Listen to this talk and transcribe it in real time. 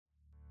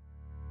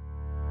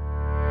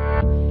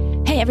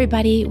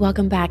everybody.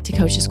 Welcome back to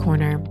Coach's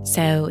Corner.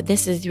 So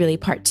this is really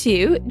part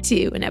two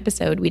to an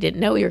episode. We didn't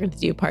know we were going to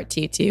do part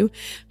two too,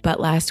 but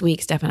last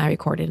week, Steph and I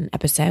recorded an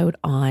episode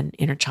on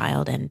inner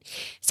child and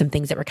some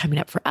things that were coming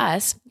up for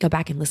us. Go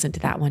back and listen to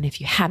that one if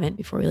you haven't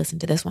before we listen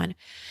to this one.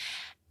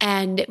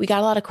 And we got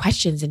a lot of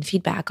questions and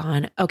feedback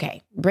on,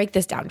 okay, break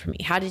this down for me.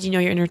 How did you know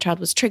your inner child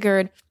was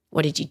triggered?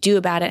 What did you do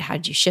about it? How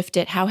did you shift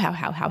it? How?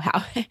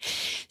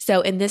 So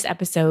in this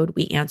episode,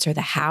 we answer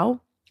the how.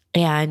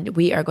 And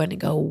we are going to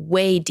go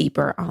way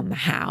deeper on the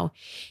how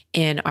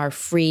in our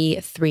free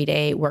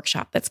 3-day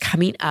workshop that's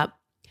coming up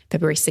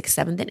February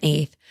 6th, 7th, and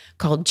 8th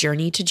called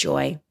Journey to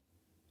Joy,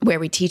 where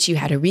we teach you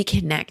how to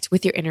reconnect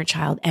with your inner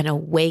child and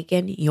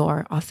awaken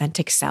your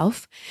authentic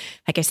self.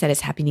 Like I said, it's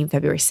happening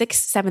February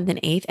 6th, 7th,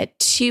 and 8th at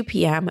 2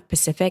 p.m.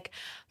 Pacific,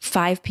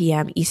 5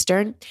 p.m.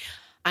 Eastern.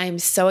 I'm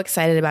so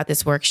excited about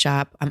this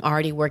workshop. I'm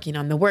already working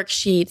on the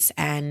worksheets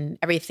and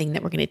everything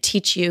that we're going to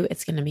teach you.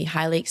 It's going to be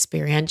highly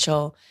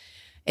experiential.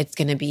 It's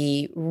going to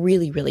be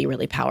really, really,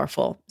 really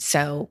powerful.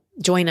 So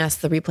join us.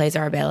 The replays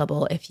are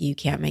available if you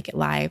can't make it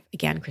live.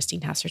 Again,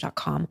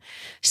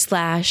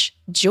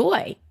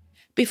 christinepastor.com/joy.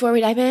 Before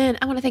we dive in,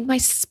 I want to thank my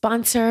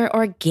sponsor,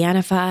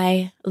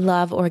 Organifi.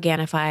 Love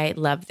Organifi,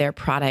 love their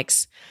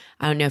products.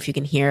 I don't know if you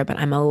can hear, but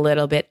I'm a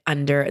little bit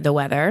under the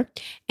weather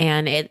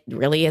and it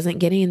really isn't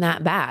getting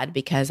that bad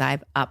because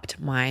I've upped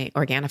my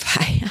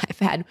Organifi. I've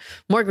had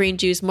more green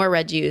juice, more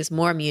red juice,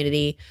 more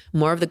immunity,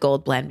 more of the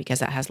gold blend because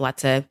that has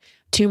lots of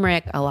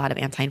turmeric, a lot of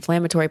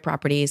anti-inflammatory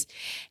properties.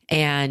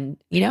 And,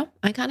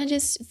 I kind of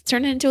just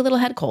turned it into a little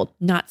head cold.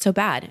 Not so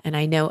bad. And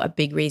I know a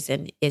big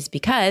reason is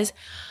because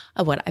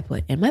of what I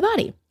put in my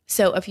body.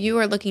 So if you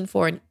are looking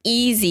for an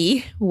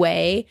easy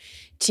way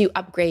to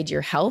upgrade your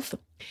health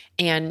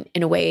and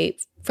in a way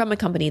from a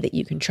company that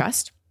you can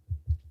trust,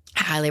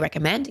 I highly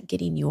recommend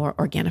getting your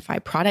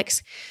Organifi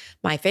products.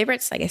 My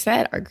favorites, like I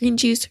said, are green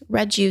juice,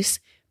 red juice,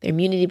 their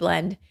immunity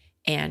blend,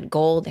 and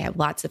gold. They have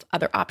lots of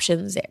other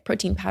options. They have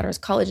protein powders,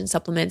 collagen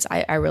supplements.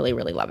 I really,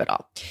 really love it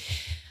all.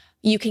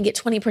 You can get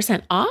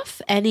 20%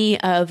 off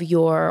any of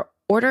your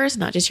orders,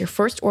 not just your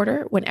first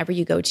order, whenever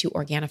you go to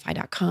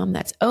Organifi.com.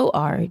 That's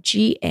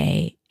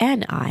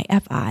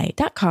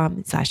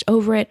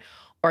Organifi.com/overit,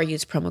 or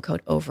use promo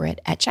code overit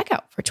at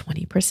checkout for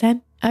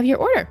 20% of your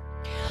order.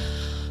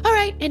 All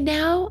right. And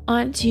now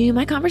on to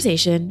my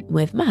conversation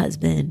with my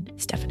husband,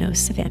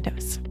 Stefanos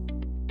Sifantos.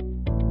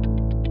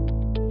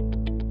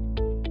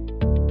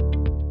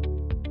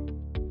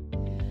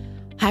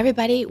 Hi,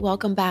 everybody.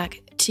 Welcome back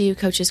to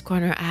Coach's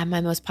Corner. I have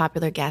my most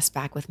popular guest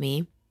back with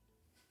me.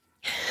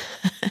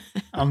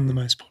 I'm the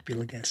most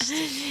popular guest.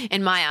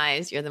 In my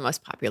eyes, you're the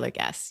most popular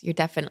guest. You're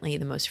definitely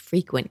the most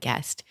frequent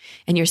guest.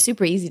 And you're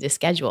super easy to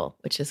schedule,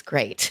 which is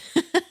great.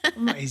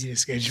 I'm not easy to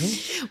schedule.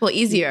 Well,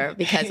 easier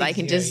because I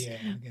can just,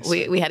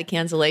 we we had a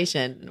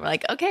cancellation. We're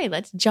like, okay,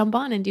 let's jump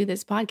on and do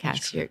this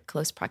podcast. You're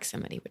close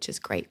proximity, which is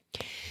great.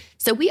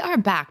 So we are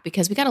back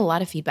because we got a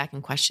lot of feedback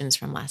and questions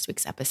from last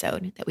week's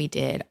episode that we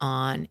did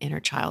on inner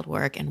child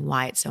work and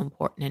why it's so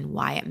important and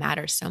why it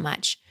matters so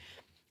much.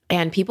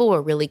 And people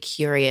were really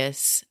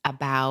curious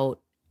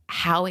about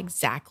how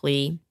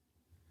exactly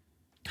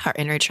our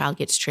inner child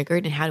gets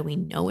triggered and how do we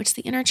know it's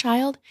the inner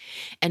child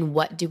and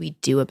what do we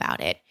do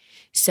about it?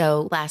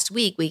 So last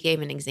week we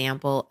gave an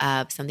example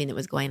of something that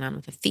was going on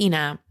with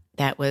Athena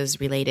that was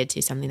related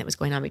to something that was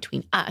going on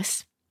between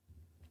us.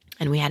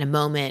 And we had a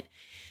moment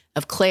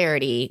of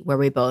clarity where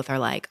we both are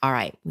like, all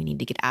right, we need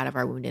to get out of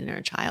our wounded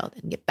inner child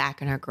and get back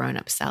in our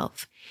grown-up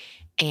self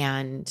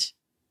and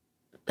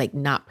like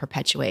not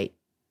perpetuate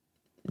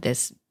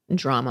this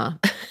drama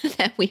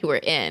that we were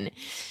in.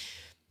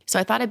 So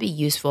I thought it'd be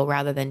useful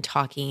rather than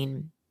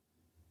talking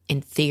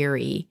in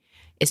theory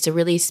is to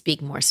really speak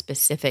more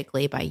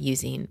specifically by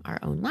using our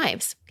own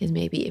lives. Because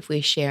maybe if we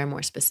share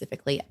more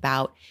specifically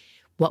about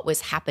what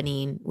was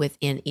happening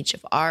within each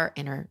of our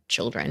inner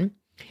children,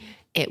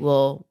 it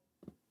will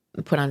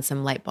put on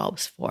some light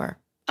bulbs for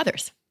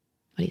others.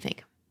 What do you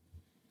think?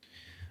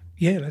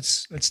 Yeah,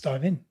 let's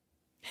dive in.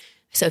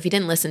 So if you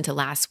didn't listen to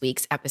last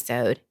week's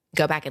episode,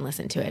 go back and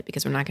listen to it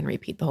because we're not going to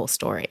repeat the whole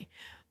story.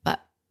 But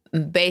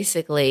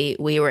basically,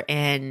 we were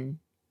in,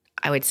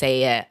 I would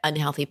say, an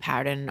unhealthy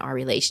pattern in our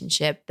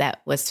relationship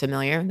that was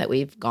familiar, that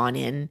we've gone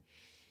in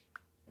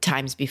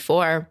times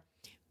before,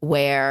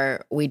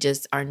 where we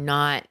just are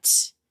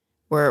not,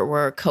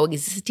 we're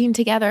coexisting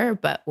together,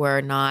 but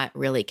we're not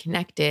really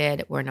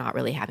connected. We're not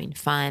really having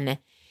fun.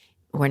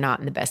 We're not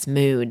in the best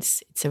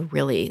moods. It's a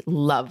really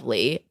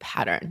lovely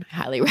pattern. I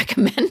highly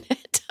recommend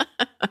it.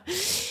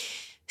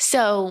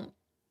 So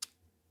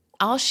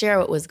I'll share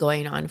what was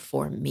going on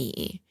for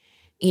me.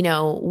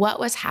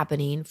 What was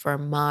happening for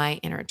my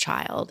inner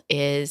child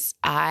is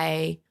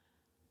I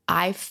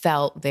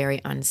felt very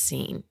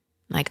unseen.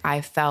 Like I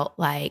felt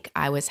like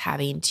I was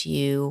having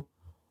to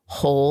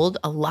hold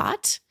a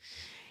lot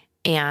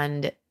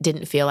and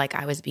didn't feel like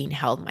I was being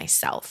held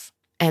myself.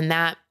 And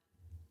that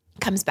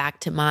comes back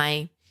to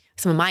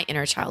some of my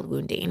inner child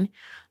wounding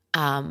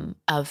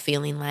of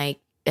feeling like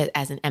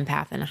as an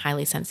empath and a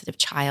highly sensitive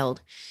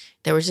child,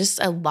 there was just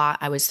a lot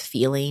I was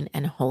feeling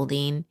and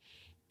holding.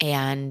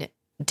 and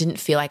didn't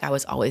feel like I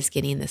was always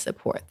getting the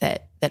support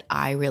that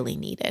I really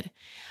needed.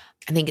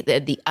 I think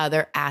that the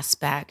other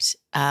aspect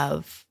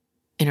of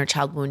inner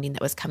child wounding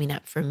that was coming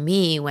up for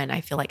me when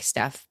I feel like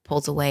Steph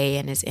pulls away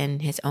and is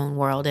in his own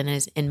world and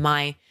is in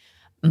my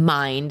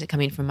mind,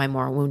 coming from my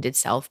more wounded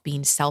self,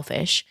 being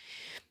selfish,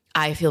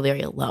 I feel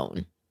very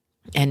alone.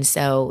 And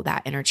so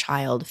that inner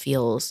child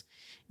feels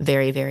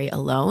very, very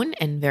alone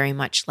and very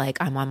much like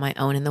I'm on my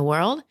own in the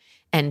world.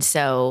 And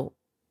so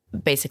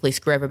basically,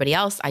 screw everybody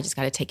else. I just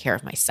got to take care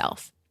of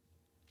myself.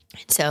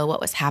 And so what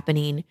was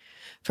happening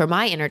for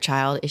my inner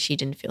child is she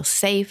didn't feel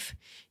safe.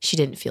 She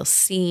didn't feel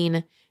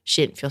seen.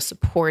 She didn't feel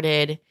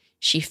supported.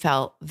 She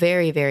felt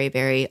very, very,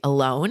 very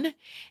alone.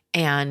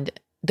 And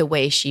the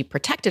way she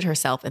protected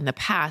herself in the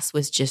past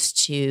was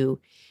just to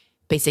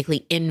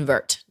basically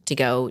invert, to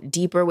go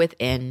deeper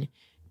within,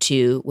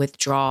 to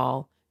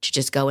withdraw, to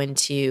just go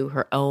into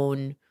her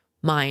own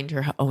mind,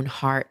 her own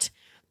heart,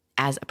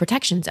 as a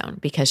protection zone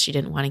because she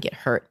didn't want to get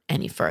hurt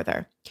any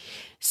further.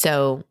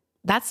 So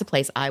that's the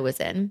place I was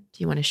in. Do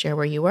you want to share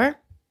where you were?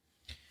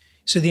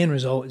 So the end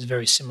result is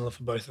very similar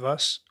for both of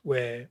us,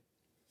 where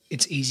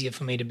it's easier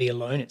for me to be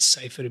alone. It's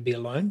safer to be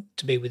alone,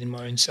 to be within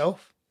my own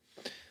self,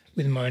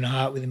 within my own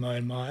heart, within my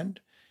own mind.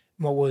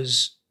 What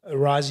was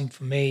arising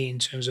for me in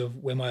terms of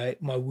where my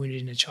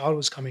wounded inner child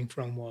was coming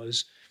from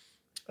was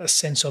a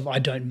sense of I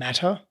don't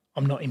matter.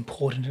 I'm not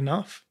important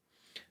enough.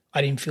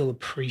 I didn't feel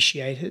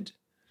appreciated.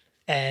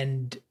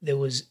 And there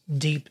was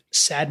deep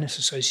sadness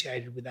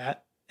associated with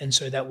that. And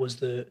so that was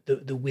the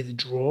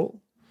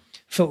withdrawal.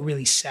 Felt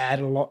really sad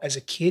a lot as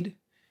a kid.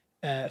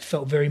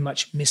 Felt very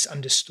much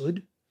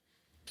misunderstood.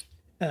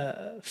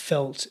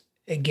 Felt,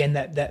 again,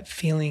 that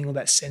feeling or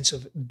that sense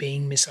of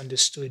being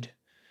misunderstood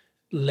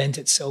lent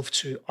itself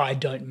to I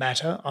don't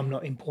matter. I'm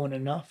not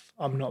important enough.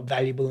 I'm not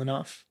valuable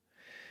enough.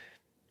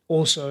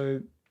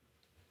 Also,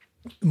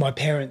 my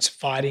parents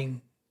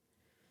fighting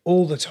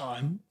all the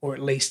time, or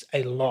at least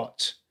a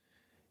lot,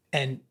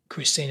 and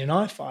Christine and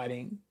I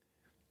fighting,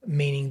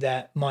 meaning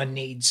that my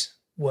needs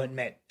weren't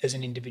met as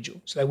an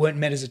individual. So they weren't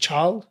met as a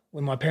child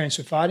when my parents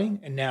were fighting,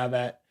 and now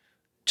that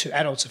two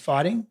adults are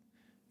fighting,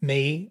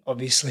 me,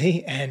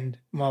 obviously, and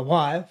my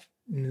wife,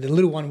 the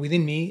little one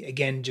within me,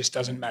 again, just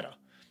doesn't matter.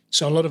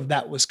 So a lot of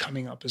that was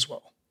coming up as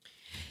well.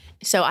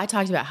 So I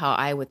talked about how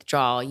I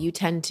withdraw. You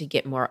tend to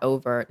get more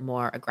overt,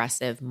 more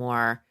aggressive,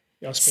 more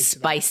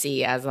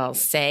spicy, as I'll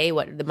say.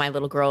 What my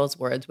little girl's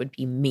words would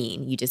be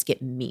mean. You just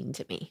get mean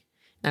to me.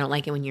 I don't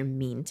like it when you're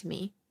mean to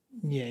me.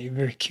 Yeah, you're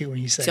very cute when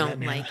you say that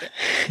now. Don't like it.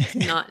 It's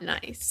not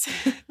nice.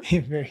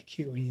 You're very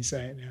cute when you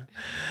say it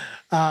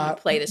now.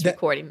 Play this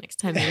recording next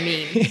time you're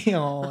mean.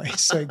 Oh,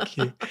 it's so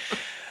cute.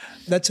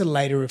 That's a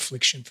later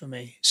affliction for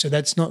me. So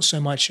that's not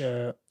so much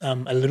a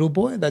little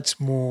boy. That's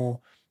more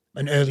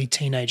an early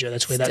teenager.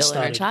 That's where that started.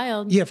 Still inner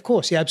child. Yeah, of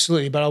course. Yeah,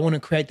 absolutely. But I want to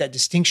create that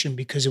distinction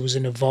because it was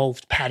an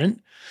evolved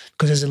pattern.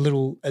 Because as a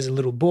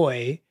little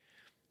boy,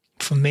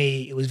 for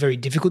me, it was very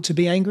difficult to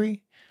be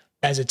angry.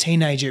 As a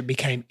teenager, it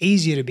became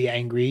easier to be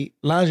angry,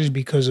 largely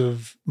because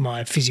of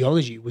my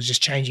physiology was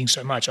just changing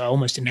so much. I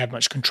almost didn't have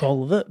much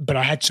control of it, but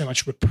I had so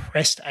much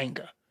repressed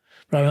anger.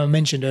 Right? I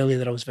mentioned earlier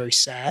that I was very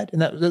sad,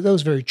 and that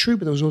was very true,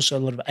 but there was also a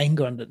lot of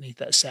anger underneath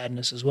that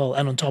sadness as well.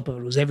 And on top of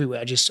it was everywhere.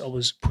 I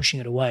was pushing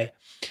it away.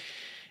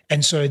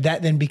 And so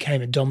that then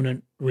became a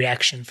dominant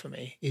reaction for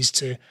me, is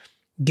to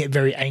get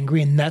very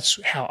angry, and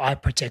that's how I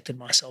protected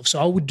myself. So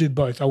I would do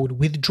both. I would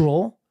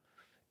withdraw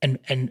and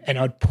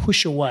I'd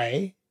push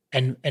away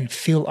and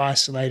feel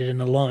isolated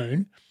and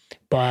alone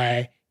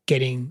by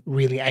getting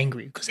really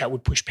angry, because that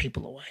would push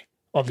people away,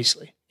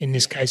 obviously. In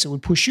this case, it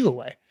would push you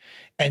away.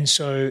 And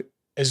so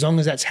as long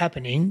as that's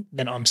happening,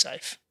 then I'm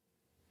safe.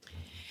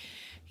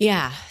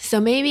 Yeah. So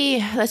maybe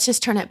let's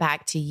just turn it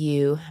back to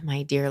you,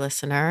 my dear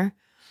listener.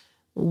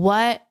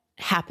 What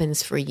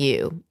happens for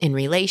you in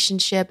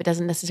relationship? It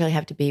doesn't necessarily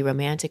have to be a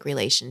romantic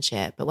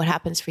relationship, but what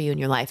happens for you in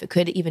your life? It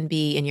could even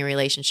be in your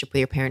relationship with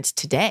your parents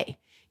today.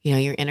 You know,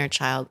 your inner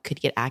child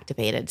could get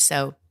activated.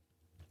 So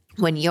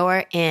when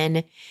you're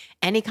in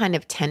any kind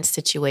of tense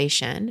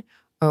situation,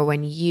 or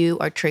when you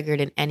are triggered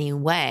in any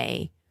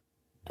way,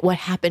 what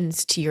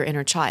happens to your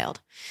inner child?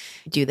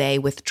 Do they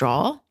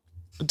withdraw?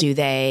 Do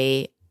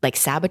they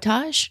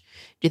sabotage?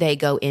 Do they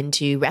go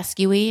into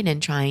rescuing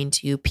and trying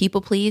to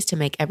people please to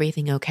make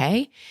everything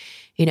okay?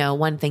 You know,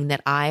 one thing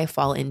that I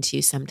fall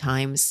into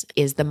sometimes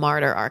is the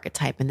martyr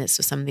archetype. And this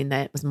was something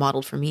that was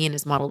modeled for me and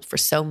is modeled for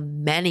so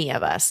many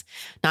of us,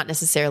 not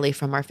necessarily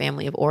from our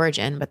family of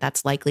origin, but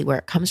that's likely where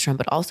it comes from,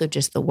 but also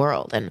just the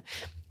world. And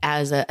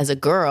as a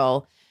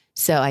girl,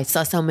 so I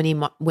saw so many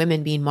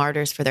women being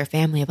martyrs for their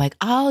family of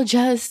I'll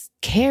just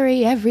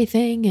carry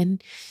everything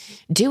and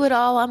do it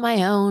all on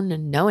my own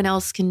and no one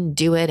else can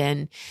do it.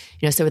 And,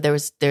 you know, so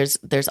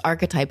there's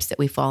archetypes that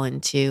we fall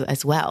into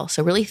as well.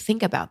 So really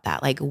think about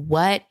that.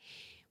 What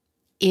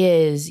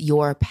is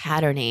your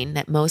patterning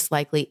that most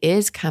likely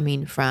is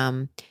coming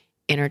from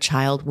inner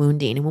child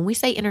wounding? And when we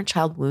say inner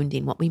child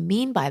wounding, what we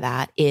mean by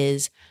that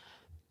is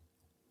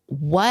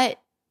what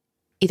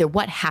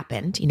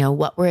happened, you know,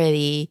 what were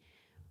the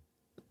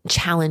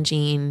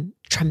challenging,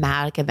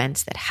 traumatic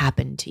events that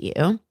happened to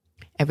you,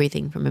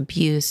 everything from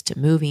abuse to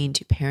moving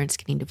to parents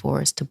getting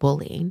divorced to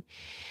bullying,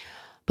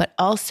 but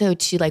also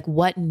to like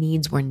what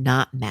needs were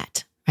not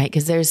met, right?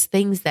 Because there's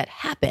things that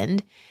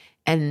happened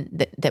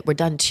and that were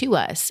done to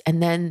us.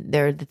 And then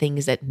there are the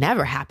things that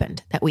never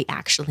happened that we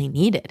actually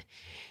needed.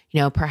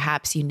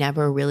 Perhaps you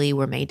never really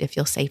were made to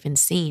feel safe and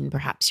seen.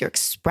 Perhaps your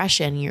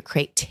expression, your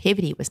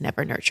creativity was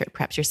never nurtured.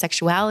 Perhaps your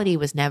sexuality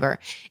was never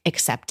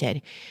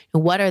accepted.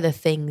 What are the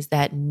things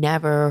that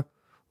never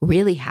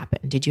really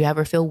happened? Did you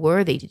ever feel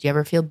worthy? Did you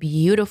ever feel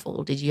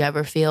beautiful? Did you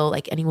ever feel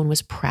like anyone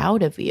was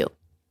proud of you?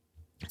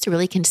 So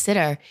really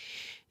consider,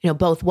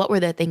 both what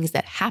were the things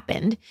that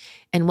happened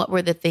and what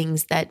were the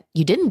things that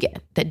you didn't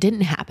get, that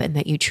didn't happen,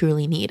 that you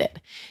truly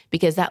needed,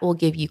 because that will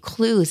give you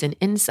clues and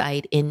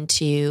insight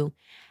into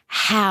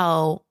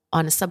how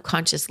on a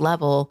subconscious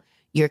level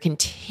you're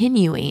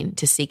continuing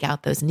to seek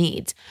out those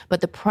needs. But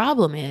the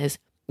problem is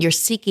you're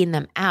seeking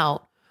them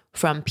out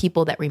from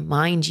people that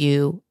remind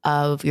you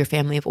of your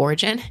family of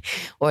origin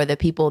or the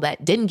people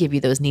that didn't give you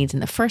those needs in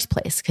the first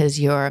place, because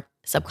your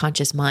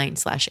subconscious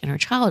mind / inner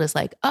child is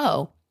like,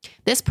 oh,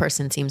 this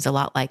person seems a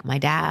lot like my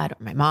dad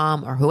or my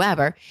mom or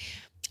whoever.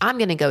 I'm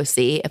going to go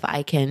see if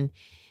I can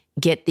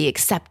get the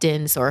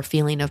acceptance or a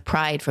feeling of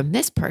pride from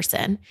this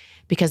person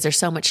because they're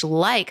so much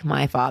like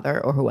my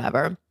father or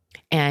whoever.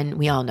 And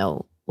we all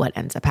know what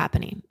ends up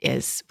happening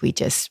is we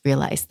just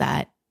realize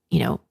that,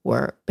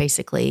 we're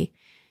basically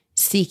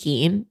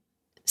seeking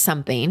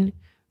something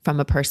from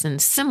a person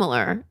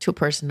similar to a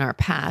person in our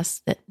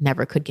past that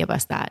never could give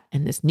us that.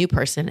 And this new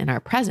person in our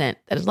present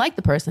that is like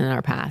the person in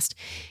our past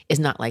is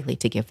not likely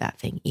to give that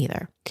thing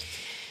either.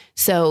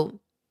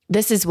 So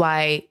this is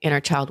why inner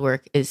child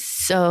work is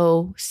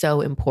so,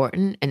 so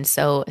important and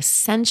so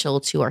essential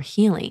to our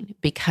healing,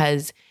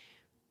 because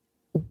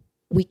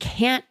we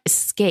can't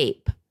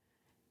escape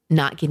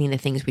not getting the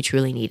things we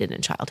truly needed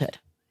in childhood.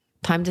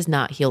 Time does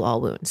not heal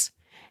all wounds.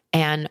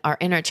 And our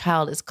inner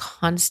child is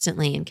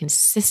constantly and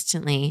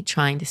consistently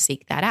trying to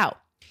seek that out.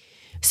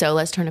 So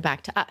let's turn it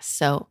back to us.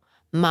 So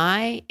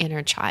my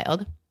inner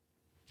child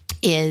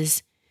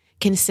is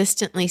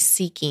consistently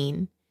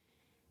seeking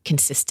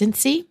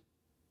consistency,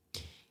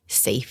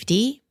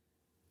 safety,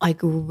 like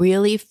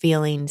really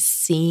feeling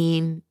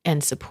seen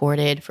and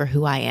supported for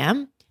who I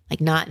am,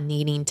 like not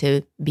needing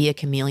to be a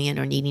chameleon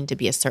or needing to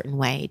be a certain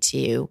way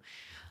to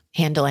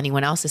handle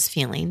anyone else's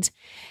feelings.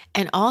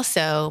 And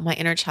also my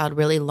inner child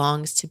really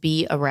longs to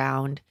be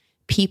around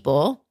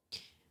people,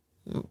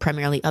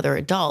 primarily other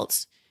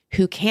adults,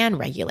 who can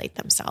regulate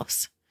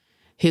themselves,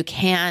 who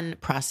can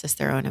process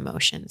their own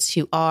emotions,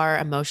 who are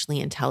emotionally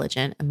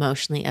intelligent,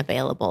 emotionally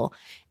available,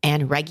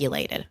 and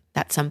regulated.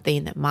 That's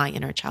something that my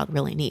inner child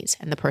really needs.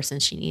 And the person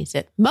she needs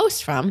it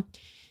most from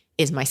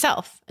is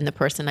myself. And the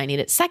person I need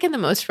it second the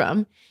most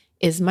from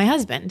is my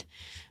husband.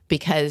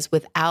 Because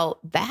without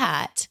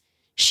that,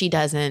 she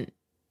doesn't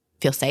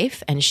feel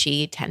safe and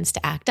she tends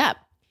to act up.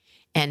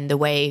 And the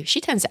way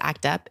she tends to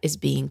act up is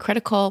being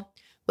critical,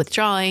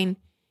 withdrawing,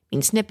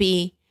 being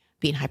snippy,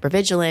 being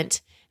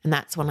hypervigilant. And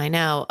that's when I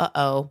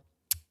know,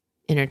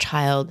 inner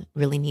child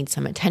really needs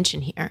some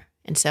attention here.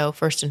 And so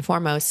first and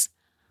foremost,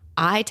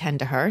 I tend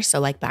to her. So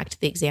like back to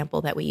the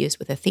example that we used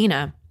with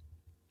Athena,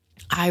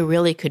 I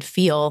really could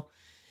feel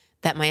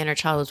that my inner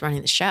child was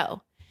running the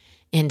show.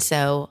 And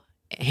so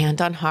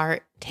hand on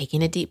heart,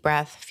 taking a deep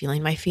breath,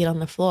 feeling my feet on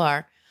the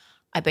floor,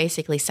 I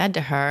basically said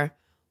to her,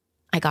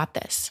 I got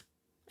this.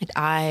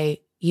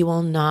 You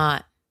will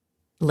not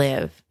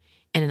live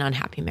in an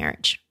unhappy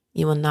marriage.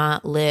 You will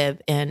not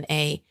live in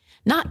a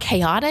not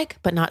chaotic,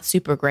 but not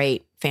super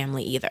great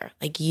family either.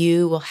 Like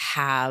you will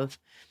have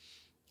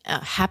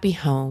a happy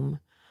home,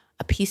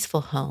 a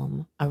peaceful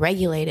home, a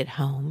regulated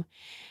home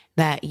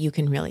that you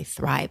can really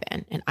thrive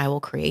in. And I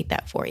will create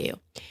that for you.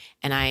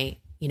 And I,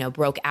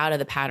 broke out of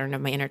the pattern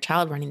of my inner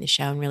child running the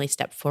show and really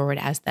stepped forward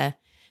as the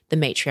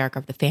matriarch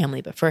of the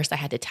family. But first I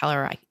had to tell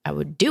her I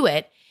would do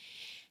it.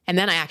 And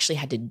then I actually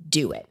had to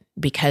do it,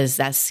 because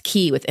that's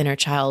key with inner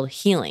child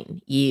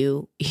healing.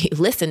 You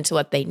listen to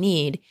what they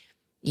need.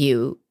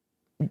 You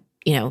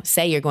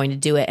say you're going to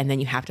do it, and then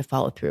you have to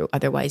follow through.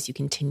 Otherwise, you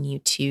continue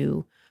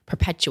to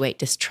perpetuate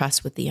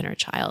distrust with the inner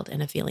child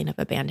and a feeling of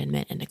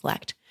abandonment and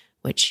neglect,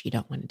 which you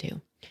don't want to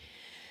do.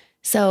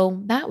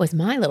 So that was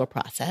my little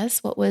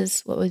process. What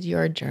was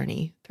your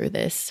journey through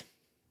this?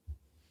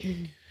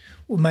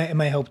 Well, it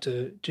may help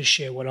to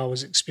share what I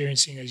was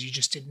experiencing as you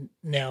just did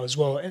now as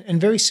well. And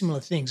very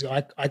similar things.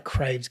 I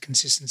craved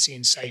consistency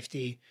and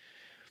safety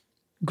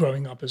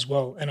growing up as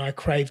well. And I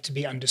craved to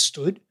be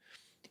understood.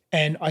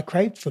 And I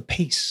craved for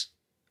peace,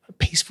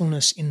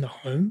 peacefulness in the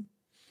home,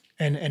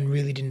 and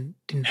really didn't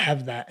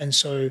have that. And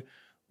so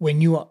when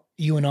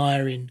you and I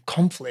are in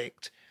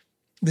conflict,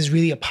 there's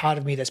really a part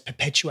of me that's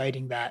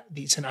perpetuating that.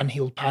 It's an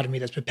unhealed part of me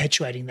that's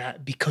perpetuating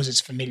that because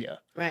it's familiar.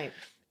 Right.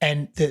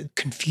 And the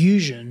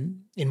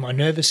confusion in my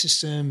nervous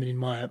system and in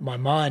my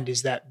mind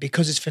is that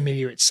because it's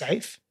familiar, it's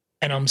safe,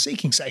 and I'm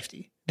seeking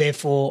safety.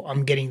 Therefore,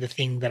 I'm getting the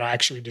thing that I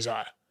actually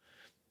desire.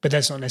 But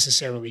that's not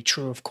necessarily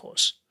true, of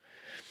course.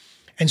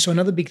 And so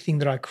another big thing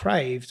that I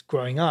craved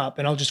growing up,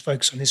 and I'll just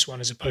focus on this one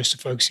as opposed to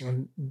focusing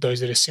on those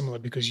that are similar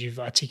because you've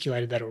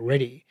articulated that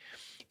already,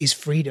 is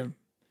freedom.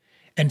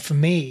 And for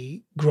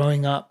me,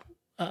 growing up,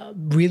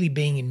 really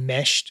being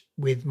enmeshed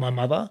with my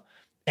mother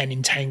and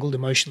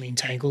emotionally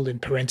entangled and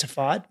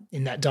parentified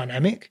in that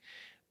dynamic,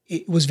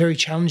 it was very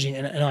challenging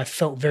and I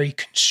felt very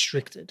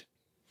constricted.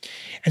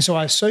 And so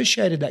I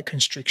associated that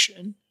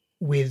constriction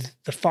with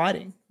the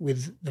fighting,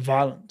 with the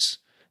violence,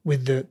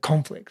 with the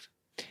conflict.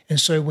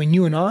 And so when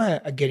you and I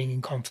are getting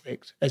in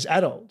conflict as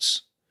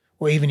adults,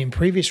 or even in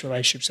previous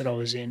relationships that I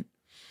was in,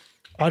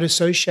 I'd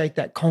associate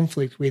that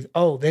conflict with,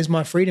 oh, there's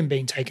my freedom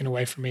being taken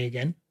away from me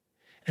again.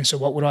 And so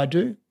what would I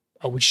do?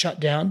 I would shut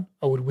down,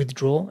 I would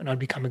withdraw, and I'd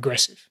become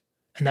aggressive.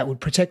 And that would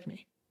protect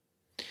me.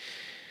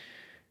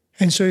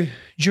 And so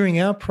during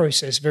our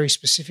process, very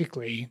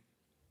specifically,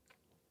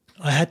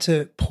 I had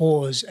to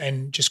pause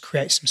and just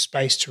create some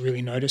space to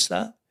really notice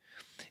that.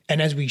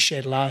 And as we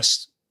shared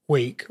last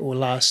week or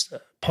last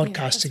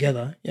podcast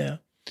together,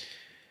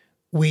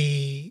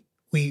 we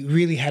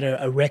really had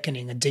a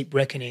reckoning, a deep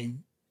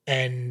reckoning,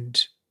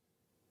 and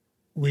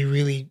we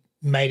really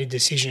made a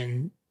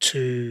decision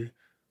to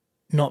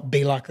not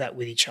be like that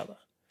with each other.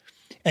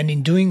 And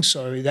in doing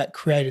so, that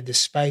created the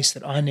space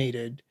that I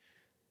needed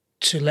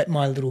to let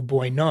my little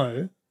boy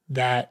know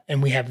that,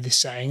 and we have this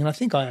saying, and I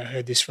think I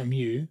heard this from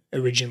you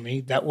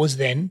originally, that was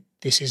then,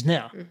 this is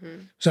now.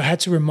 Mm-hmm. So I had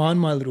to remind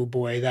my little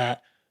boy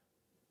that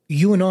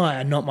you and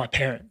I are not my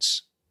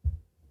parents.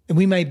 And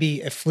we may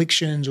be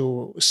afflictions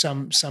or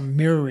some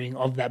mirroring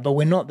of that, but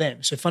we're not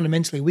them. So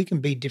fundamentally, we can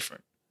be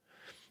different.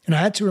 And I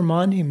had to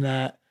remind him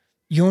that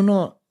you're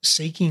not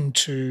seeking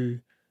to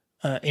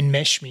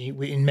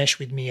enmesh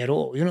with me at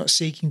all. You're not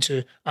seeking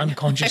to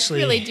unconsciously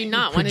I really do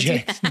not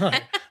project. Want to do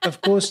that. No,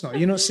 of course not.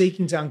 You're not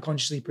seeking to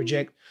unconsciously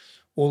project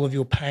all of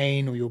your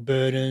pain or your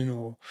burden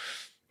or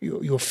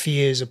your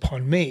fears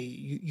upon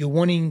me. You're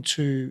wanting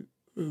to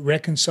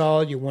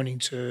reconcile. You're wanting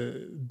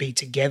to be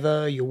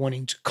together. You're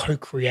wanting to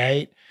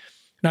co-create.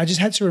 And I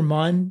just had to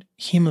remind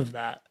him of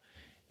that.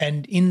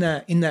 And in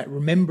that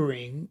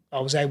remembering, I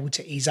was able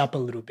to ease up a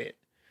little bit.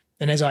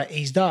 And as I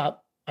eased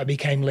up, I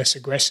became less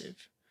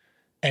aggressive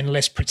and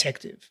less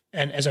protective.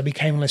 And as I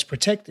became less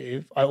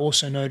protective, I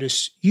also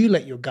noticed you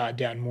let your guard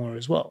down more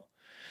as well.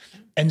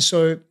 And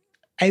so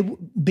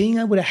being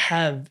able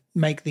to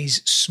make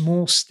these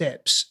small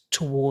steps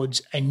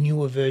towards a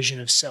newer version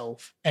of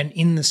self, and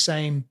in the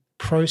same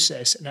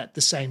process and at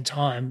the same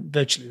time,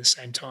 virtually the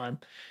same time,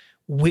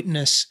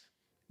 witness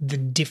the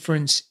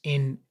difference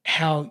in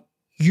how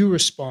you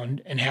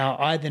respond and how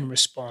I then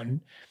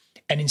respond.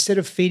 And instead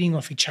of feeding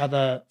off each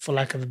other, for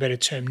lack of a better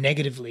term,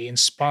 negatively and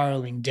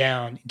spiraling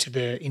down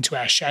into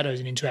our shadows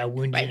and into our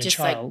wounded inner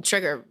child,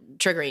 like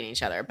triggering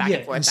each other back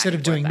and forth. Instead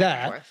of doing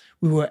that,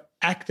 we were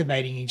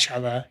activating each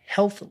other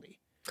healthily,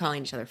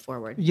 calling each other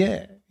forward.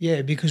 Yeah,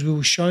 because we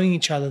were showing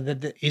each other that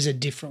there is a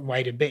different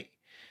way to be.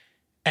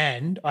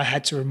 And I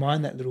had to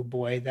remind that little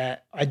boy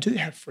that I do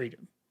have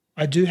freedom.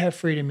 I do have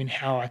freedom in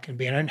how I can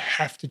be. I don't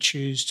have to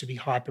choose to be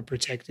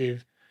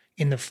hyperprotective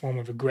in the form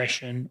of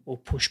aggression or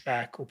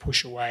pushback or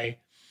push away,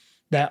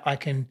 that I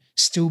can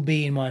still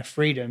be in my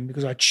freedom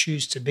because I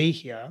choose to be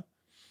here,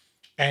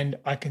 and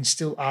I can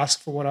still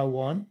ask for what I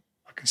want.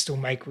 I can still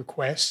make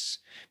requests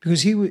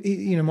because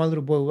my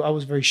little boy, I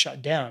was very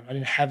shut down. I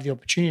didn't have the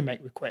opportunity to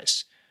make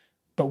requests.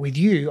 But with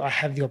you, I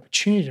have the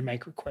opportunity to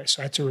make requests.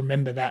 So I had to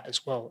remember that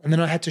as well. And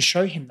then I had to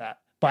show him that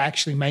by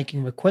actually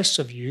making requests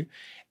of you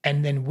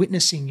and then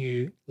witnessing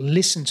you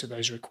listen to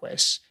those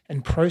requests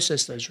and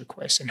process those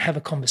requests and have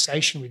a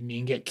conversation with me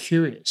and get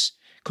curious,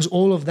 because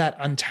all of that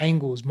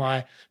untangles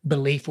my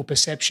belief or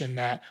perception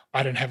that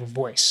I don't have a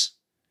voice,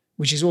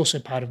 which is also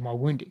part of my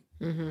wounding.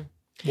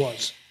 Mm-hmm.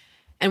 Was.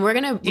 And we're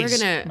gonna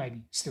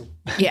maybe still.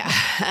 Yeah.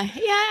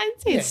 I'd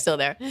say it's still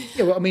there.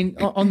 Yeah, well, I mean,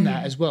 on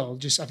that as well,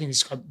 I think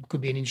this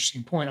could be an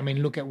interesting point. I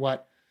mean, look at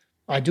what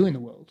I do in the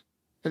world.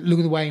 Look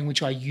at the way in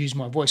which I use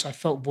my voice. I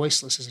felt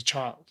voiceless as a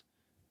child.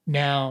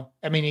 Now,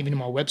 I mean, even in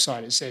my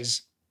website, it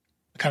says,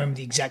 I can't remember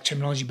the exact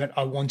terminology, but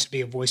I want to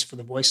be a voice for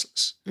the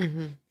voiceless.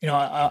 Mm-hmm.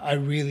 I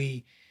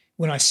really,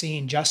 when I see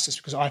injustice,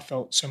 because I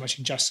felt so much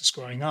injustice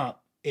growing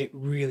up, it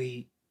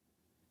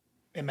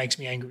makes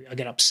me angry. I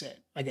get upset.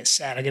 I get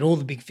sad. I get all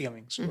the big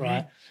feelings, mm-hmm.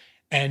 right?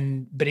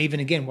 But even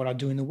again, what I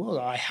do in the world,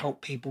 I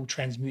help people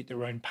transmute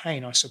their own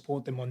pain. I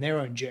support them on their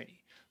own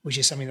journey, which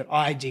is something that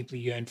I deeply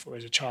yearned for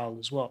as a child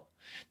as well.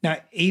 Now,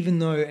 even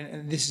though,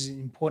 and this is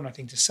important, I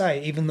think, to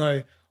say, even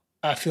though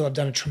I feel I've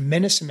done a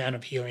tremendous amount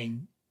of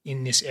healing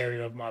in this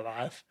area of my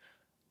life,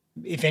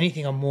 if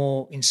anything, I'm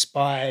more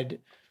inspired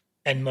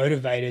and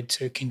motivated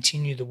to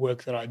continue the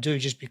work that I do,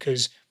 just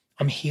because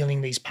I'm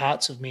healing these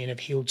parts of me and have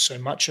healed so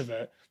much of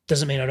it.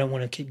 Doesn't mean I don't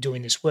want to keep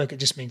doing this work. It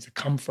just means the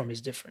come from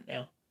is different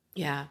now.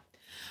 Yeah.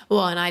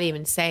 Well, and I'd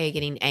even say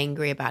getting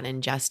angry about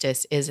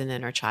injustice is an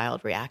inner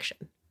child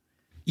reaction.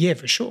 Yeah,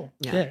 for sure.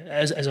 Yeah.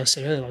 As I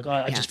said earlier,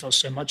 I just felt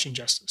so much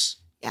injustice.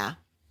 Yeah.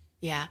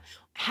 Yeah.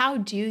 How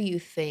do you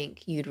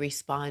think you'd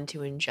respond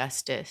to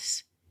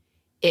injustice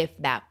if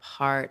that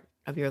part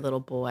of your little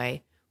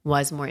boy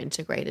was more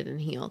integrated and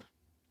healed?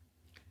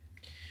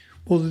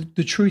 Well,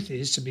 the truth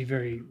is, to be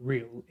very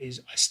real,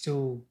 is I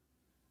still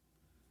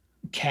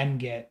can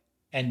get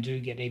and do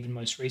get, even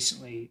most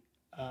recently,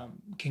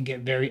 can get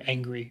very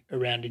angry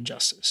around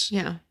injustice.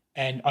 Yeah.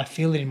 And I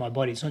feel it in my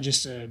body. It's not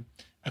just a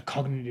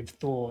cognitive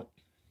thought.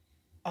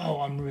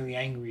 Oh, I'm really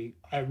angry.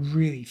 I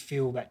really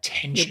feel that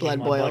tension Your blood in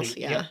my boils.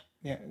 body. Yeah.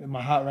 Yeah.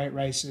 My heart rate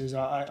races.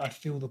 I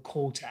feel the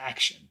call to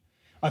action.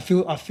 I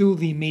feel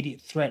the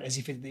immediate threat, as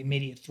if it's the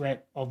immediate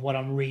threat of what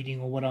I'm reading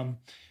or what I'm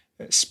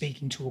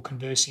speaking to or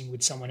conversing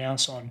with someone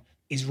else on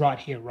is right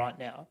here, right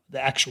now.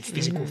 The actual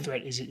physical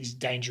threat is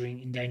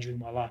endangering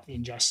my life, the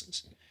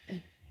injustice.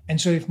 And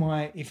so if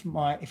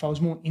I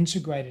was more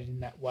integrated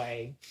in that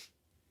way,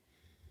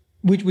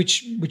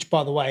 which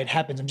by the way, it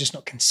happens, I'm just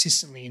not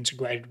consistently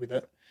integrated with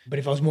it. But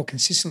if I was more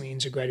consistently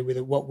integrated with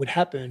it, what would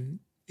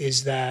happen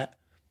is that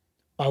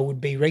I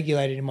would be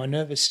regulated in my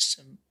nervous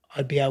system.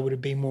 I'd be able to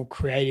be more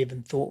creative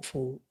and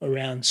thoughtful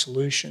around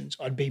solutions.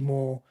 I'd be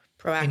more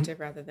Proactive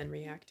rather than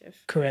reactive.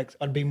 Correct.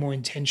 I'd be more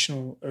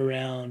intentional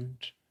around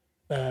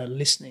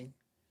listening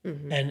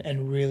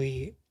and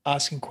really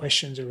asking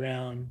questions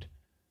around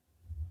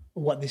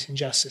what this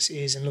injustice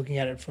is and looking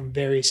at it from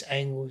various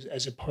angles,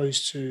 as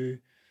opposed to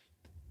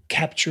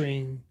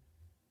capturing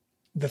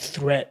the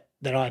threat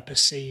that I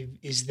perceive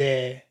is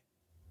there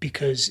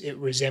because it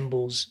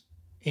resembles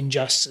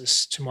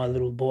injustice to my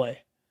little boy.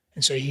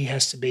 And so he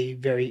has to be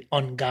very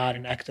on guard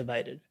and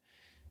activated.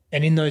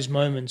 And in those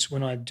moments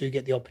when I do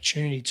get the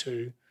opportunity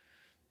to,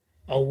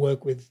 I'll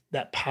work with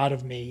that part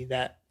of me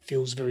that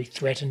feels very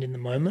threatened in the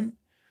moment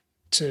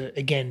to,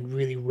 again,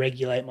 really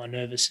regulate my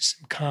nervous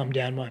system, calm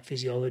down my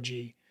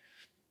physiology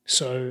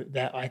so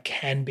that I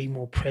can be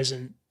more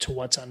present to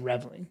what's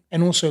unraveling,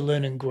 and also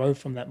learn and grow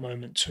from that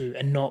moment too,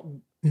 and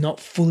not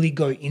fully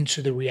go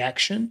into the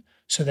reaction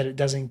so that it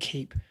doesn't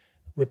keep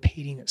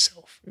repeating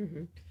itself.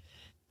 Mm-hmm.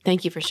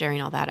 Thank you for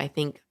sharing all that. I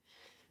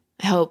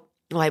hope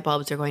light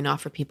bulbs are going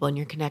off for people and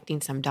you're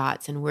connecting some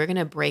dots, and we're going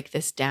to break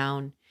this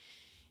down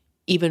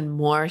even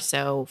more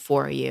so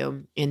for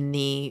you in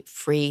the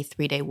free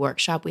 3-day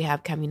workshop we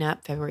have coming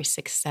up February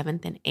 6th,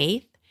 7th, and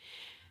 8th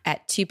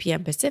at 2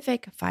 p.m.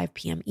 Pacific, 5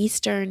 p.m.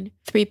 Eastern,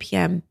 3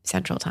 p.m.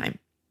 Central Time.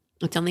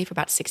 It's only for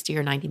about 60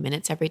 or 90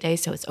 minutes every day,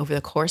 so it's over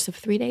the course of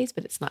 3 days,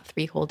 but it's not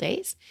 3 whole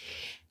days.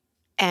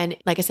 And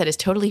like I said, it's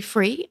totally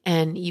free,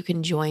 and you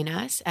can join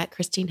us at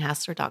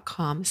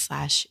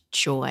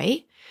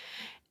christinehassler.com/joy.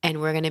 And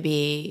we're going to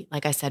be,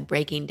 like I said,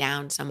 breaking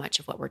down so much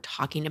of what we're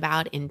talking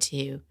about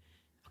into,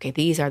 okay,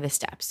 these are the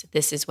steps.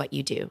 This is what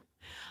you do.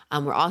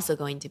 We're also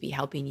going to be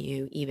helping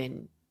you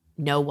even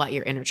know what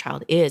your inner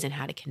child is and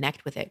how to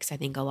connect with it. Because I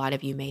think a lot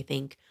of you may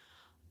think,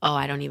 oh,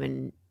 I don't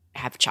even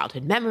have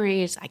childhood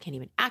memories. I can't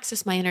even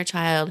access my inner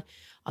child.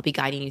 I'll be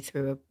guiding you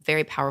through a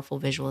very powerful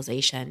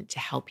visualization to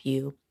help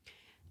you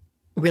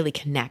really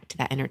connect to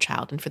that inner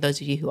child. And for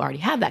those of you who already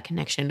have that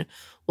connection,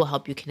 we'll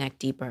help you connect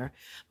deeper.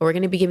 But we're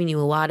going to be giving you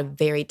a lot of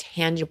very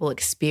tangible,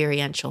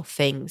 experiential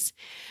things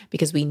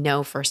because we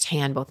know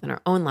firsthand, both in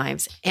our own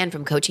lives and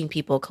from coaching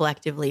people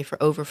collectively for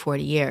over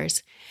 40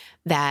 years,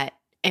 that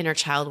inner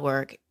child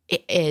work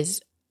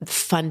is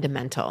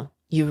fundamental.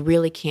 You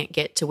really can't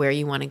get to where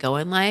you want to go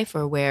in life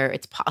or where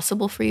it's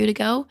possible for you to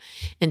go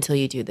until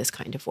you do this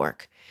kind of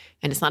work.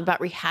 And it's not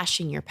about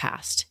rehashing your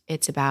past.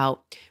 It's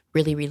about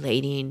really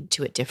relating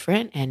to it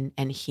different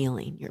and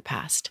healing your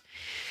past.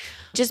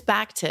 Just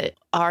back to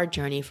our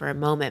journey for a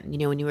moment,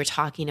 when you were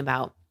talking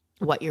about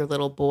what your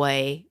little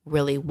boy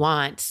really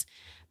wants,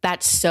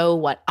 that's so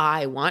what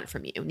I want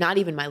from you. Not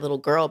even my little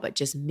girl, but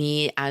just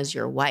me as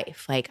your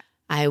wife. Like,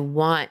 I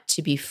want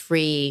to be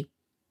free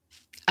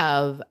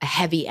of a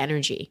heavy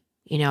energy.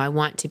 I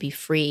want to be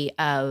free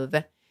of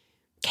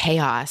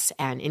chaos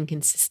and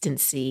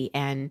inconsistency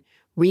and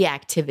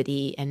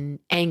reactivity and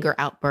anger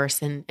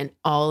outbursts and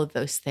all of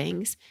those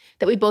things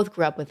that we both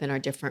grew up with in our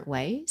different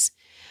ways.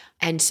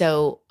 And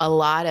so a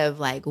lot of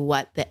like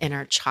what the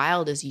inner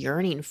child is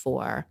yearning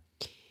for,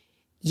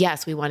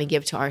 yes, we want to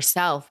give to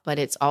ourselves, but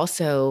it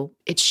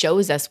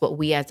shows us what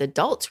we as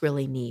adults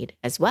really need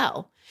as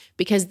well.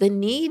 Because the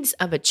needs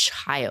of a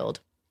child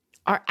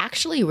are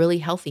actually really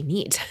healthy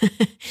needs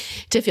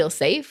to feel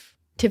safe,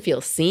 to feel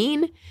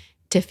seen,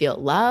 to feel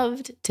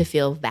loved, to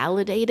feel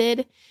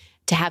validated,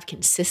 to have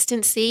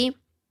consistency,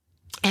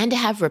 and to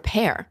have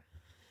repair.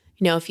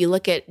 If you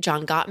look at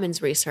John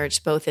Gottman's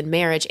research, both in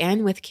marriage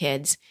and with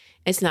kids,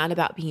 it's not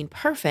about being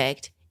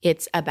perfect.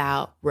 It's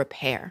about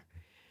repair,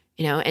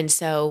 and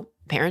so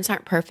parents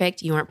aren't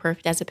perfect. You aren't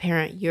perfect as a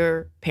parent.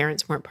 Your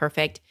parents weren't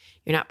perfect.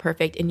 You're not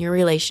perfect in your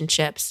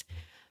relationships.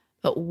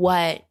 But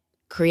what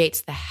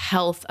creates the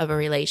health of a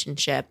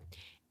relationship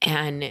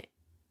and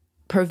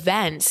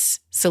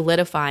prevents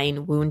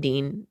solidifying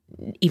wounding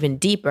even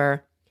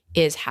deeper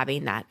is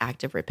having that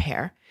active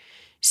repair.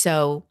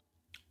 So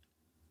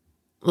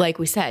like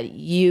we said,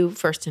 you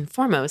first and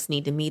foremost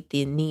need to meet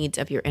the needs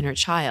of your inner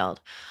child,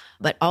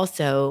 but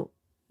also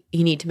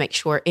you need to make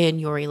sure in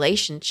your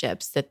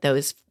relationships that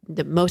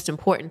the most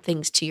important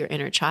things to your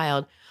inner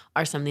child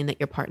are something that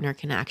your partner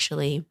can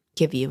actually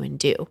give you and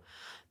do,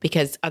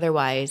 because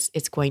otherwise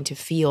it's going to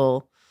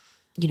feel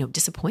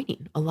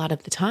disappointing a lot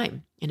of the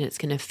time. And it's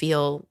going to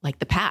feel like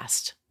the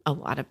past a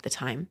lot of the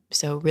time.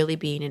 So really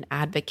being an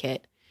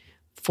advocate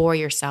for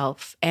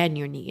yourself and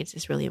your needs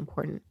is really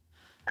important.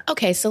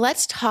 Okay, so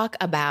let's talk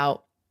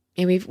about,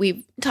 and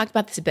we've talked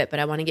about this a bit, but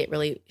I want to get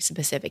really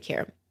specific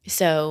here.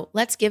 So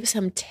let's give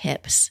some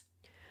tips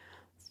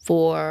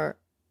for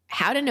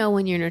how to know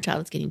when your inner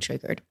child is getting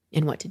triggered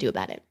and what to do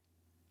about it.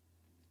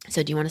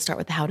 So do you want to start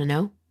with the how to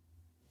know?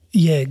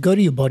 Yeah, go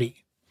to your body.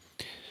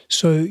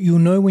 So you'll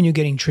know when you're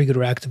getting triggered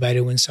or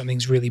activated when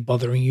something's really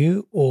bothering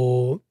you,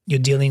 or you're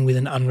dealing with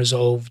an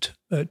unresolved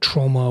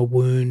trauma,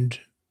 wound,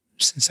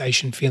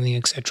 sensation, feeling,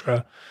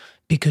 etc.,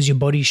 because your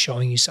body's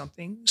showing you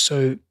something.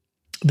 So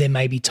there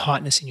may be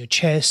tightness in your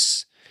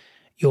chest,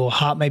 your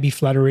heart may be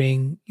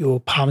fluttering,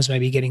 your palms may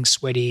be getting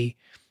sweaty,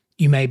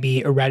 you may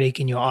be erratic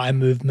in your eye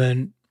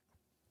movement.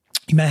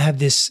 You may have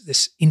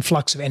this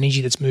influx of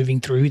energy that's moving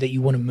through that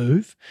you want to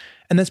move.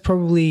 And that's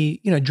probably,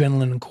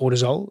 adrenaline and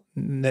cortisol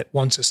that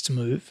wants us to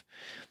move.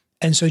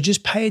 And so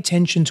just pay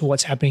attention to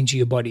what's happening to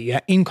your body.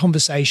 You're in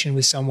conversation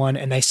with someone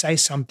and they say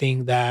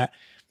something that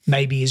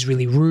maybe is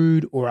really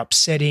rude or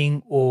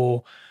upsetting,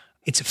 or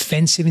it's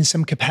offensive in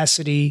some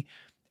capacity.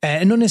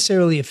 And not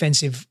necessarily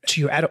offensive to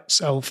your adult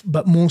self,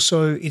 but more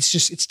so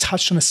it's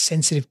touched on a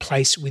sensitive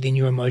place within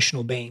your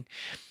emotional being.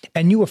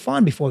 And you were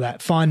fine before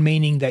that. Fine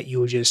meaning that you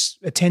were just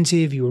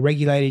attentive, you were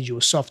regulated, you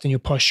were soft in your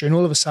posture. And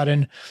all of a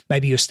sudden,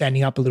 maybe you're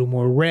standing up a little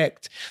more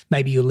erect,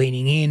 maybe you're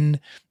leaning in,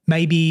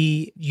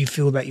 maybe you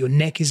feel that your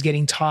neck is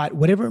getting tight,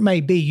 whatever it may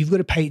be, you've got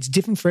to pay, it's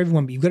different for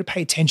everyone, but you've got to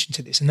pay attention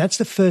to this. And that's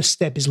the first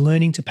step, is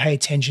learning to pay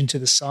attention to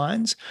the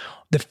signs,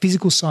 the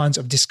physical signs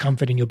of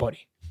discomfort in your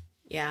body.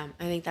 Yeah,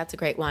 I think that's a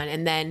great one.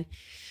 And then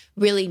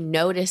really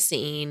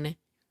noticing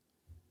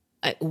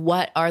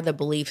what are the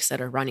beliefs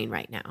that are running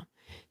right now.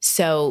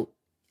 So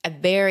a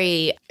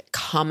very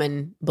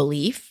common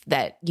belief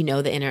that,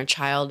 the inner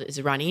child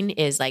is running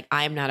is like,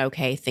 I am not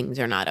okay, things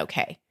are not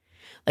okay.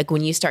 Like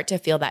when you start to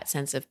feel that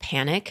sense of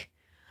panic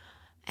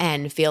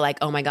and feel like,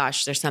 oh my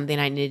gosh, there's something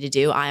I need to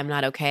do. I am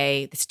not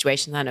okay. The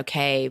situation's not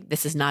okay.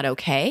 This is not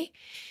okay.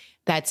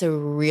 That's a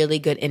really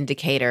good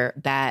indicator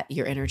that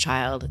your inner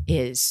child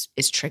is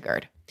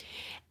triggered.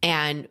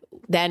 And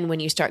then when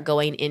you start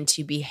going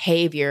into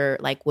behavior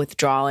like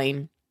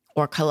withdrawing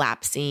or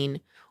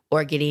collapsing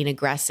or getting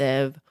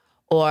aggressive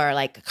or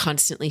like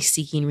constantly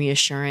seeking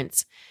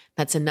reassurance,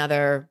 that's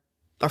another,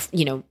 or,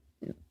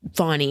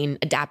 fawning,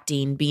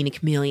 adapting, being a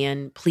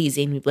chameleon,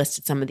 pleasing. We've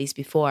listed some of these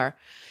before.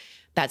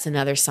 That's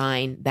another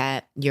sign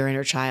that your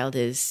inner child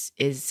is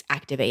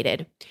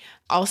activated.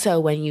 Also,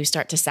 when you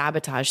start to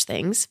sabotage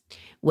things,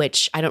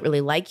 which I don't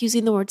really like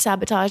using the word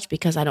sabotage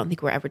because I don't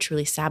think we're ever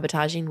truly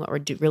sabotaging. What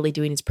we're really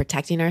doing is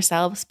protecting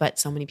ourselves, but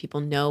so many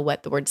people know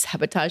what the word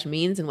sabotage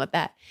means and what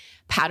that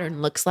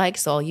pattern looks like.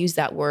 So I'll use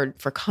that word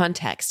for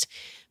context,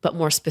 but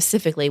more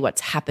specifically,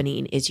 what's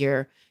happening is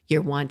you're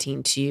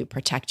wanting to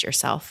protect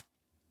yourself.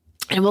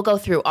 And we'll go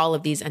through all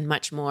of these and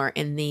much more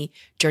in the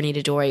Journey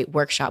to Joy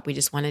workshop. We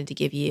just wanted to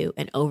give you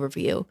an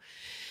overview.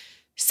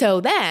 So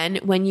then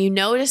when you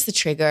notice the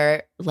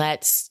trigger,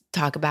 let's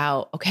talk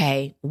about,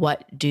 okay,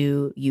 what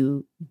do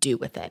you do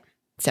with it?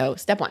 So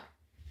step one.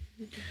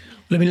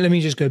 Let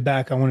me just go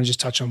back. I want to just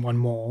touch on one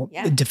more,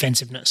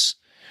 defensiveness.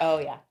 Oh,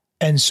 yeah.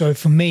 And so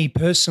for me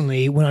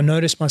personally, when I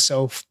notice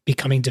myself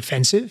becoming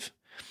defensive,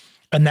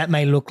 and that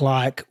may look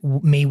like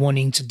me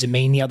wanting to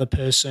demean the other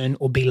person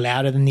or be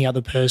louder than the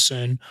other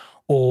person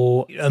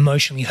or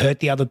emotionally hurt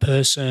the other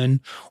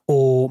person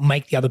or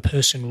make the other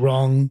person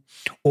wrong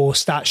or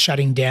start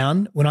shutting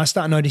down. When I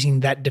start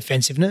noticing that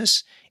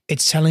defensiveness,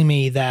 it's telling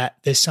me that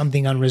there's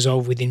something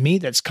unresolved within me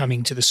that's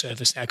coming to the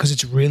surface now because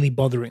it's really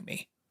bothering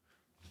me.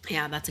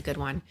 Yeah, that's a good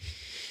one.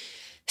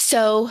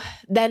 So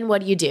then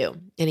what do you do?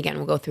 And again,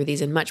 we'll go through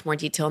these in much more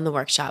detail in the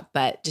workshop,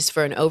 but just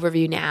for an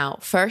overview now,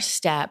 first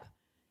step,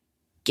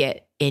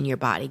 get in your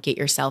body, get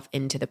yourself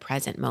into the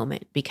present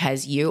moment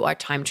because you are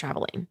time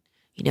traveling.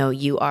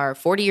 You are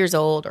 40 years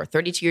old or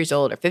 32 years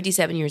old or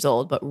 57 years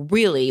old, but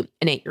really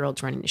an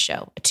 8-year-old's running the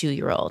show, a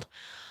 2-year-old,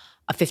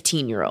 a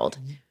 15-year-old.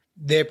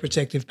 Their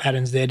protective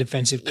patterns, their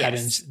defensive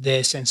patterns,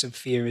 their sense of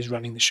fear is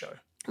running the show.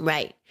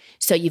 Right.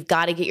 So you've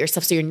got to get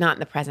yourself, so you're not in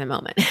the present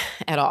moment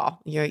at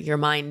all. Your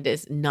mind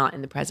is not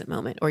in the present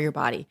moment or your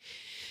body.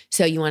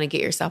 So you want to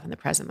get yourself in the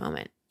present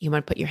moment. You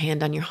want to put your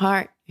hand on your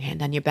heart, your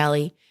hand on your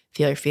belly,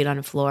 feel your feet on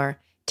the floor,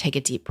 take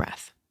a deep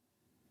breath.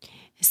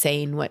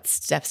 Saying what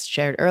Steph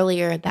shared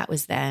earlier, that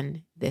was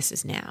then, this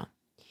is now.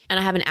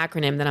 And I have an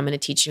acronym that I'm going to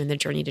teach you in the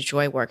Journey to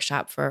Joy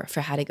workshop for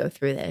how to go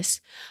through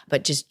this.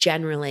 But just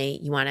generally,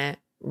 you want to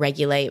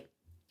regulate.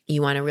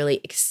 You want to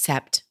really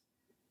accept,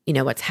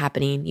 what's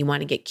happening. You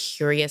want to get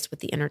curious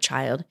with the inner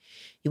child.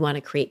 You want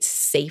to create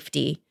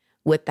safety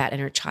with that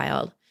inner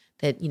child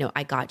that,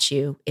 I got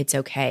you. It's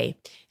okay.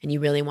 And you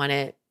really want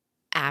to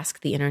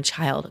ask the inner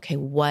child, okay,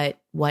 what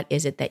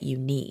is it that you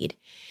need?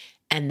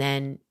 And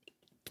then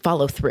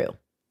follow through.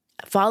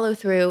 Follow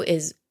through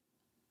is,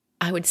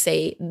 I would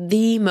say,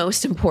 the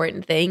most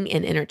important thing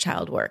in inner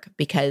child work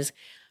because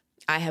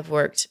I have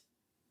worked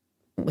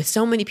with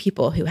so many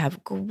people who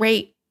have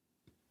great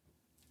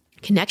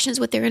connections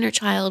with their inner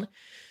child,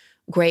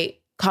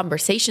 great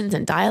conversations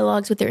and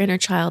dialogues with their inner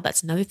child.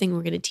 That's another thing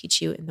we're going to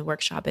teach you in the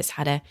workshop, is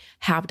how to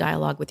have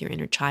dialogue with your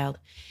inner child.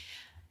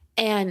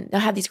 And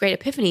they'll have these great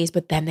epiphanies,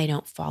 but then they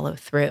don't follow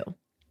through.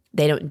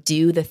 They don't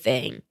do the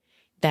thing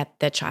that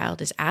the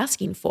child is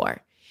asking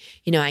for.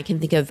 I can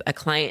think of a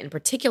client in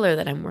particular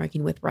that I'm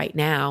working with right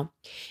now,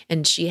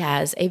 and she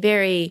has a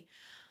very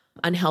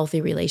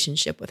unhealthy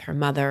relationship with her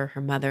mother.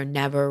 Her mother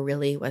never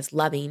really was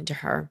loving to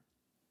her.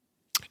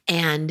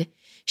 And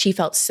she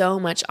felt so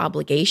much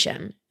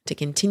obligation to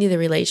continue the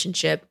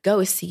relationship,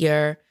 go see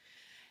her.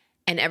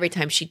 And every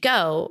time she'd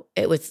go,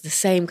 it was the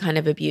same kind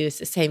of abuse,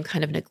 the same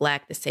kind of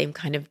neglect, the same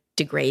kind of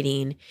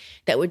degrading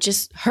that would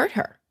just hurt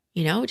her,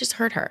 just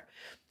hurt her.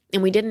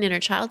 And we did an inner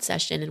child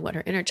session, and what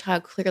her inner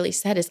child clearly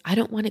said is, I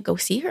don't want to go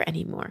see her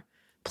anymore.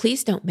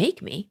 Please don't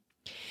make me.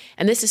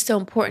 And this is so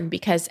important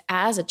because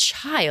as a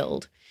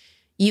child,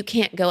 you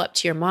can't go up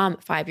to your mom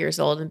at 5 years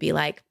old and be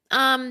like,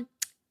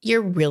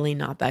 you're really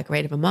not that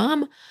great of a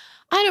mom.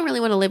 I don't really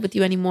want to live with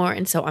you anymore.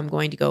 And so I'm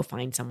going to go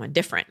find someone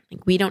different.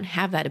 Like, we don't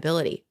have that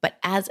ability. But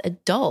as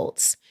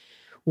adults,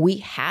 we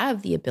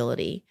have the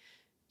ability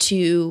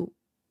to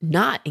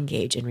not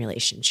engage in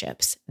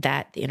relationships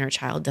that the inner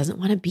child doesn't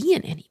want to be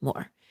in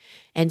anymore.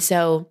 And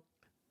so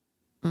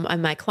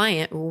my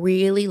client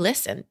really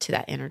listened to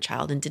that inner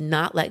child and did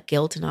not let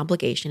guilt and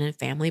obligation and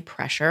family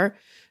pressure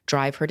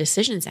drive her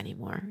decisions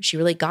anymore. She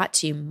really got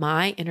to,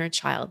 my inner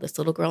child, this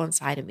little girl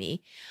inside of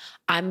me,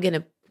 I'm going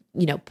to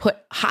put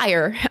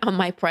higher on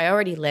my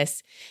priority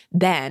list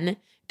than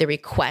the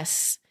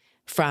requests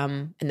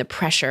from, and the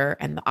pressure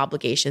and the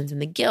obligations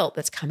and the guilt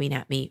that's coming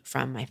at me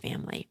from my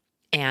family.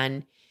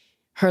 And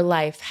her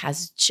life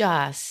has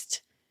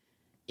just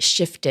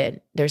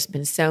shifted. There's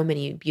been so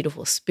many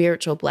beautiful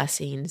spiritual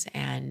blessings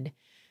and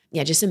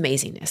just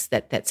amazingness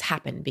that's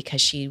happened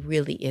because she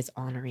really is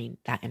honoring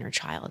that inner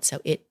child.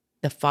 So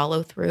the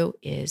follow through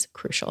is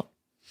crucial.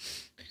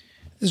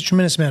 There's a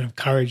tremendous amount of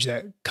courage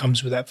that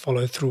comes with that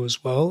follow through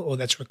as well, or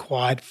that's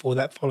required for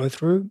that follow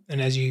through.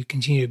 And as you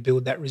continue to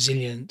build that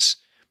resilience,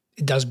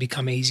 it does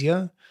become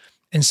easier.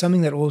 And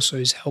something that also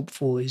is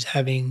helpful is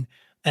having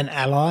an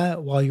ally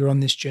while you're on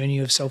this journey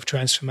of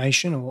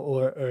self-transformation,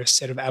 or a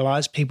set of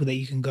allies, people that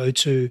you can go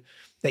to,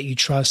 that you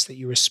trust, that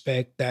you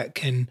respect, that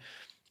can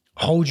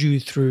hold you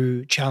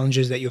through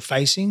challenges that you're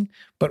facing,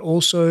 but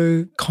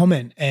also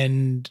comment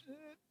and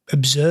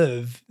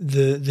observe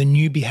the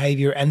new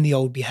behavior and the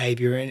old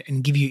behavior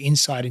and give you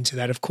insight into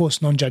that. Of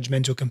course,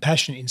 non-judgmental,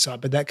 compassionate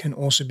insight, but that can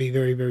also be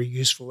very, very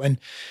useful. And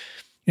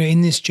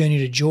in this journey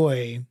to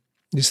joy,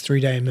 this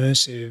 3-day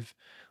immersive,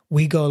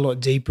 we go a lot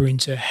deeper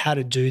into how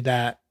to do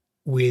that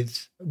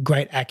with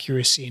great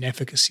accuracy and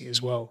efficacy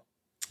as well.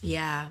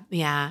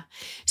 Yeah.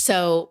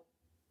 So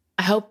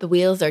I hope the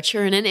wheels are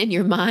churning in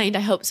your mind. I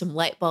hope some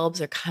light bulbs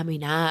are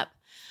coming up.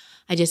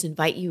 I just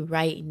invite you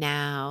right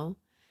now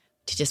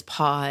to just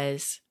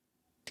pause,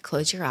 to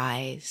close your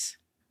eyes,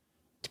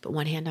 to put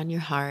one hand on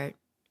your heart,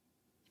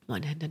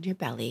 one hand on your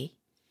belly,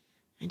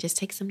 and just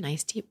take some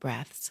nice deep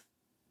breaths.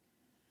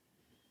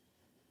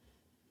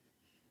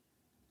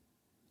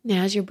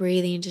 Now, as you're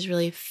breathing, just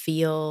really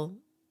feel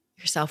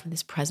yourself in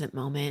this present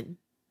moment.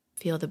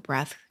 Feel the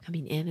breath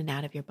coming in and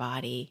out of your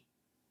body.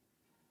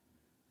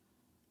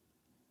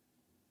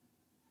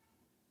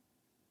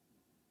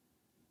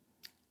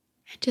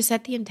 And just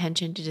set the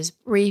intention to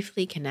just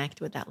briefly connect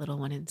with that little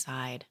one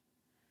inside.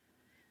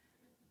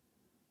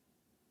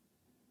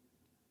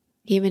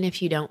 Even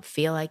if you don't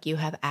feel like you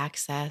have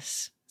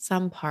access,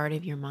 some part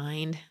of your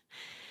mind,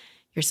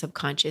 your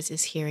subconscious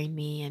is hearing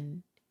me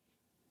and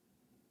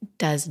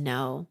does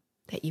know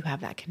that you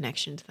have that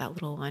connection to that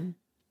little one.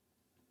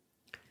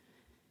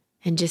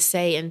 And just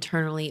say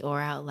internally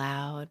or out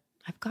loud,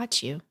 I've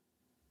got you.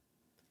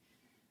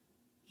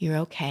 You're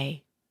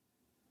okay.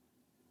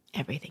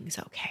 Everything's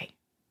okay.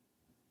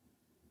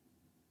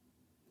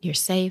 You're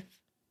safe.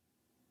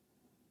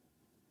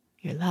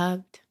 You're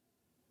loved.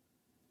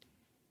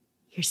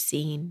 You're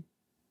seen.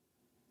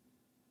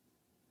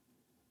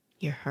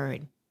 You're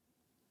heard.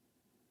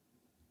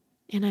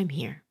 And I'm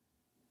here.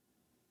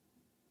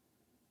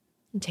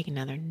 And take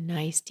another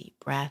nice deep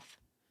breath.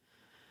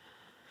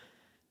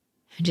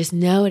 And just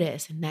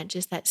notice, and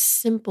that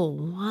simple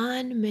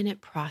 1-minute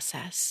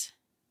process,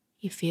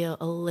 you feel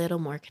a little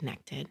more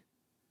connected,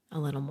 a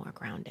little more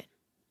grounded.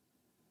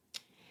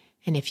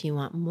 And if you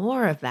want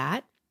more of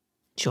that,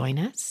 join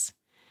us,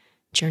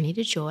 Journey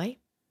to Joy,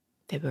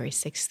 February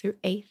 6th through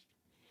 8th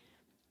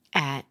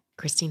at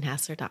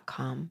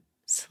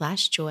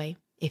christinehassler.com/joy.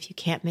 If you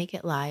can't make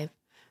it live,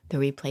 the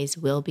replays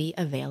will be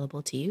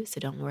available to you, so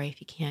don't worry if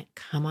you can't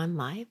come on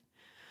live.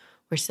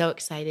 We're so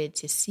excited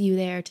to see you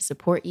there, to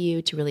support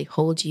you, to really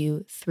hold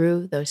you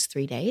through those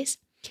 3 days.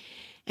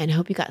 And I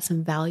hope you got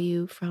some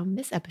value from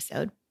this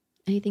episode.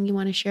 Anything you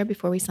want to share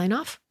before we sign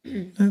off?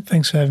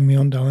 Thanks for having me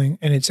on, darling.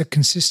 And it's a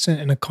consistent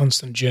and a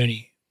constant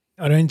journey.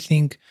 I don't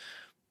think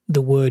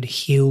the word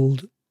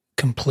healed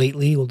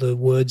completely, or the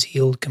words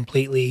healed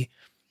completely,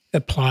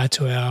 apply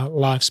to our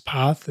life's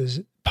paths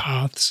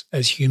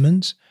as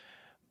humans.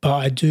 But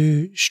I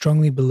do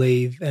strongly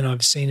believe, and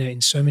I've seen it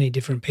in so many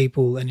different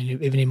people and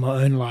even in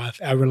my own life,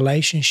 our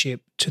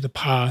relationship to the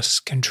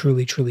past can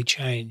truly, truly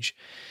change.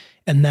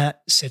 And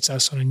that sets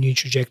us on a new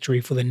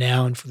trajectory for the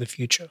now and for the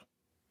future.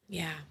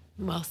 Yeah,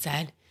 well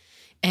said.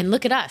 And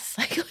look at us.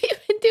 Like,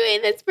 we've been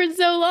doing this for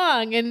so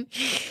long and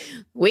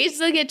we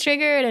still get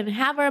triggered and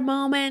have our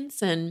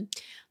moments and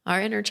our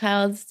inner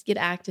childs get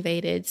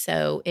activated.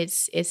 So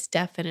it's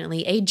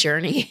definitely a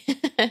journey.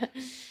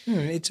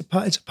 It's a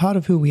part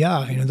of who we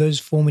are. Those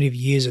formative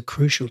years are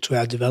crucial to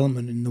our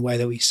development in the way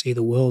that we see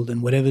the world,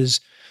 and whatever's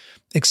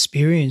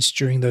experienced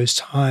during those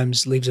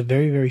times leaves a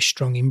very, very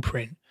strong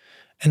imprint.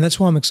 And that's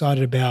why I'm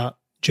excited about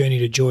Journey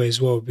to Joy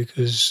as well,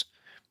 because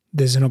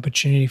there's an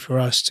opportunity for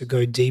us to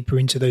go deeper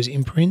into those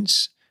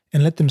imprints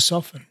and let them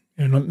soften,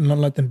 not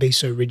let them be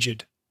so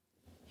rigid.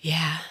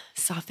 Yeah,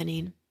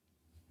 softening.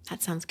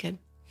 That sounds good.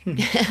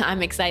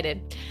 I'm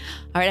excited.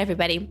 All right,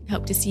 everybody.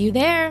 Hope to see you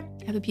there.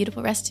 Have a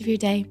beautiful rest of your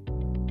day.